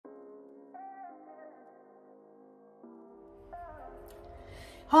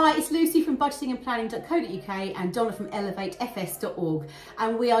Hi, it's Lucy from budgetingandplanning.co.uk and Donna from elevatefs.org,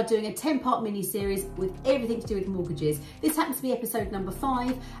 and we are doing a 10-part mini-series with everything to do with mortgages. This happens to be episode number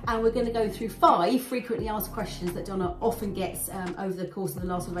 5, and we're going to go through 5 frequently asked questions that Donna often gets over the course of the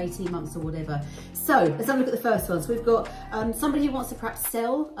last 18 months or whatever. So let's have a look at the first one. So we've got somebody who wants to perhaps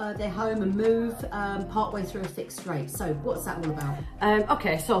sell their home and move partway through a fixed rate. So what's that all about?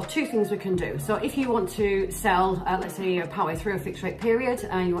 Okay, so 2 things we can do. So if you want to sell, let's say you're partway through a fixed rate period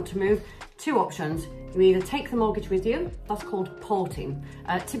and you want to move, 2 options. You either take the mortgage with you, that's called porting.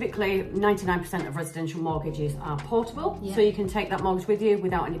 Typically 99% of residential mortgages are portable, so you can take that mortgage with you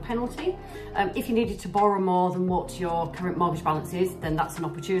without any penalty. If you needed to borrow more than what your current mortgage balance is, then that's an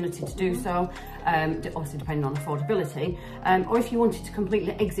opportunity to do so, obviously depending on affordability. Or if you wanted to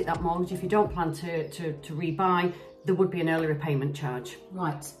completely exit that mortgage, if you don't plan to rebuy, there would be an early repayment charge.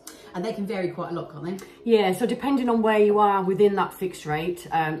 Right. And they can vary quite a lot, can't they? Yeah, so depending on where you are within that fixed rate,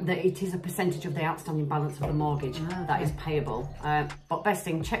 it is a percentage of the outstanding balance of the mortgage that is payable. But best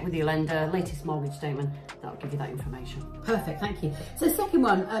thing, check with your lender, latest mortgage statement, that'll give you that information. Perfect, thank you. So the second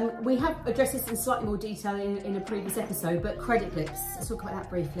one, we have addressed this in slightly more detail in a previous episode, but credit blips, let's talk about that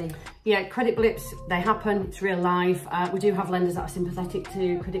briefly. Yeah, credit blips, they happen, it's real life. We do have lenders that are sympathetic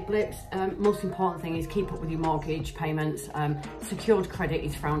to credit blips. Most important thing is keep up with your mortgage payments. Secured credit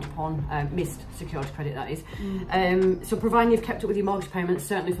is frowned upon. Missed secured credit, that is. So providing you've kept up with your mortgage payments,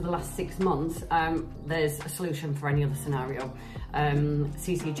 certainly for the last 6 months, there's a solution for any other scenario.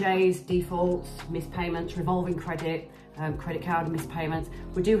 CCJs, defaults, missed payments, revolving credit, credit card missed payments.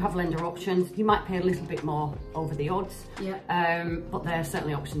 We do have lender options. You might pay a little bit more over the odds, but there are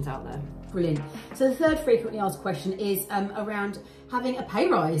certainly options out there. Brilliant. So the third frequently asked question is around having a pay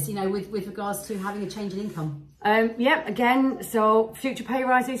rise, you know, with regards to having a change in income. Yeah, again, so future pay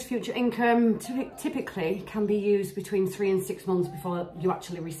rises, future income typically can be used between 3 and 6 months before you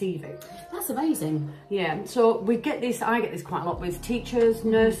actually receive it. That's amazing. Yeah, so I get this quite a lot with teachers,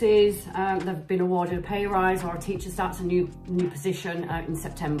 nurses. They've been awarded a pay rise, or a teacher starts a new position in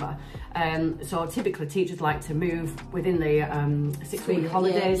September. So typically teachers like to move within the 6-week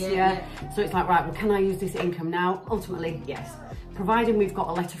holidays. So it's like, right, well, can I use this income now? Ultimately, yes. Providing we've got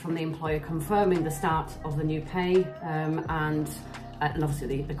a letter from the employer confirming the start of the new pay and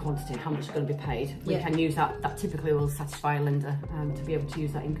obviously the quantity, how much is going to be paid. We can use that. That typically will satisfy a lender to be able to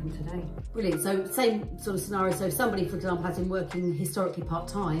use that income today. Brilliant. So same sort of scenario. So somebody, for example, has been working historically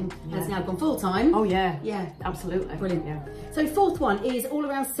part-time, has now gone full-time. Oh yeah. Yeah, absolutely. Brilliant. Yeah. So fourth one is all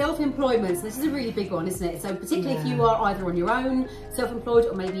around self-employment. So this is a really big one, isn't it? So particularly if you are either on your own, self-employed,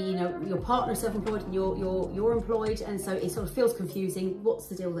 or maybe, you know, your partner is self-employed and you're employed, and so it sort of feels confusing. What's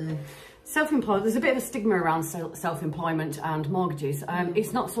the deal there? Self-employed, there's a bit of a stigma around self-employment and mortgages.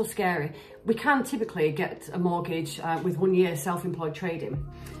 It's not so scary. We can typically get a mortgage with 1 year self-employed trading.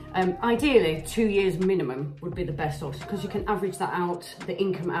 Ideally, 2 years minimum would be the best option, because you can average that out, the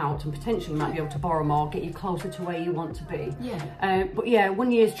income out, and potentially might be able to borrow more, get you closer to where you want to be. But yeah,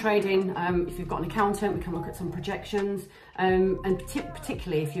 1 year's trading, if you've got an accountant, we can look at some projections, and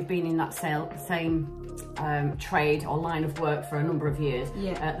particularly if you've been in that same trade or line of work for a number of years.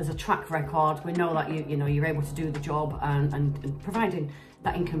 There's a track record. We know that you're able to do the job, and providing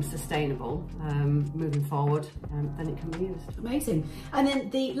that income's sustainable moving forward, then it can be used. Amazing. And then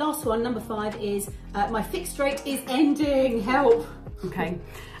the last one, number 5, is my fixed rate is ending. Help. Okay.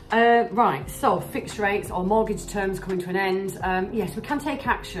 Right, so fixed rates or mortgage terms coming to an end. Yes, we can take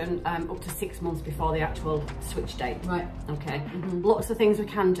action up to 6 months before the actual switch date. Right. Okay. Lots of things we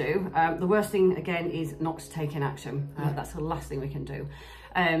can do. The worst thing, again, is not to take in action. That's the last thing we can do.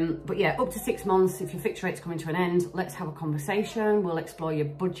 But yeah, up to 6 months, if your fixed rate's coming to an end, let's have a conversation. We'll explore your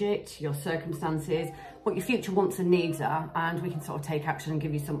budget, your circumstances, what your future wants and needs are, and we can sort of take action and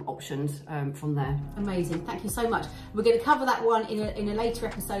give you some options from there. Amazing, thank you so much. We're going to cover that one in a later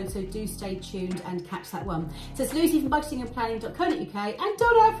episode, so do stay tuned and catch that one. So it's Lucy from budgetingandplanning.co.uk and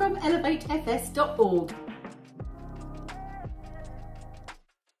Donna from elevatefs.org.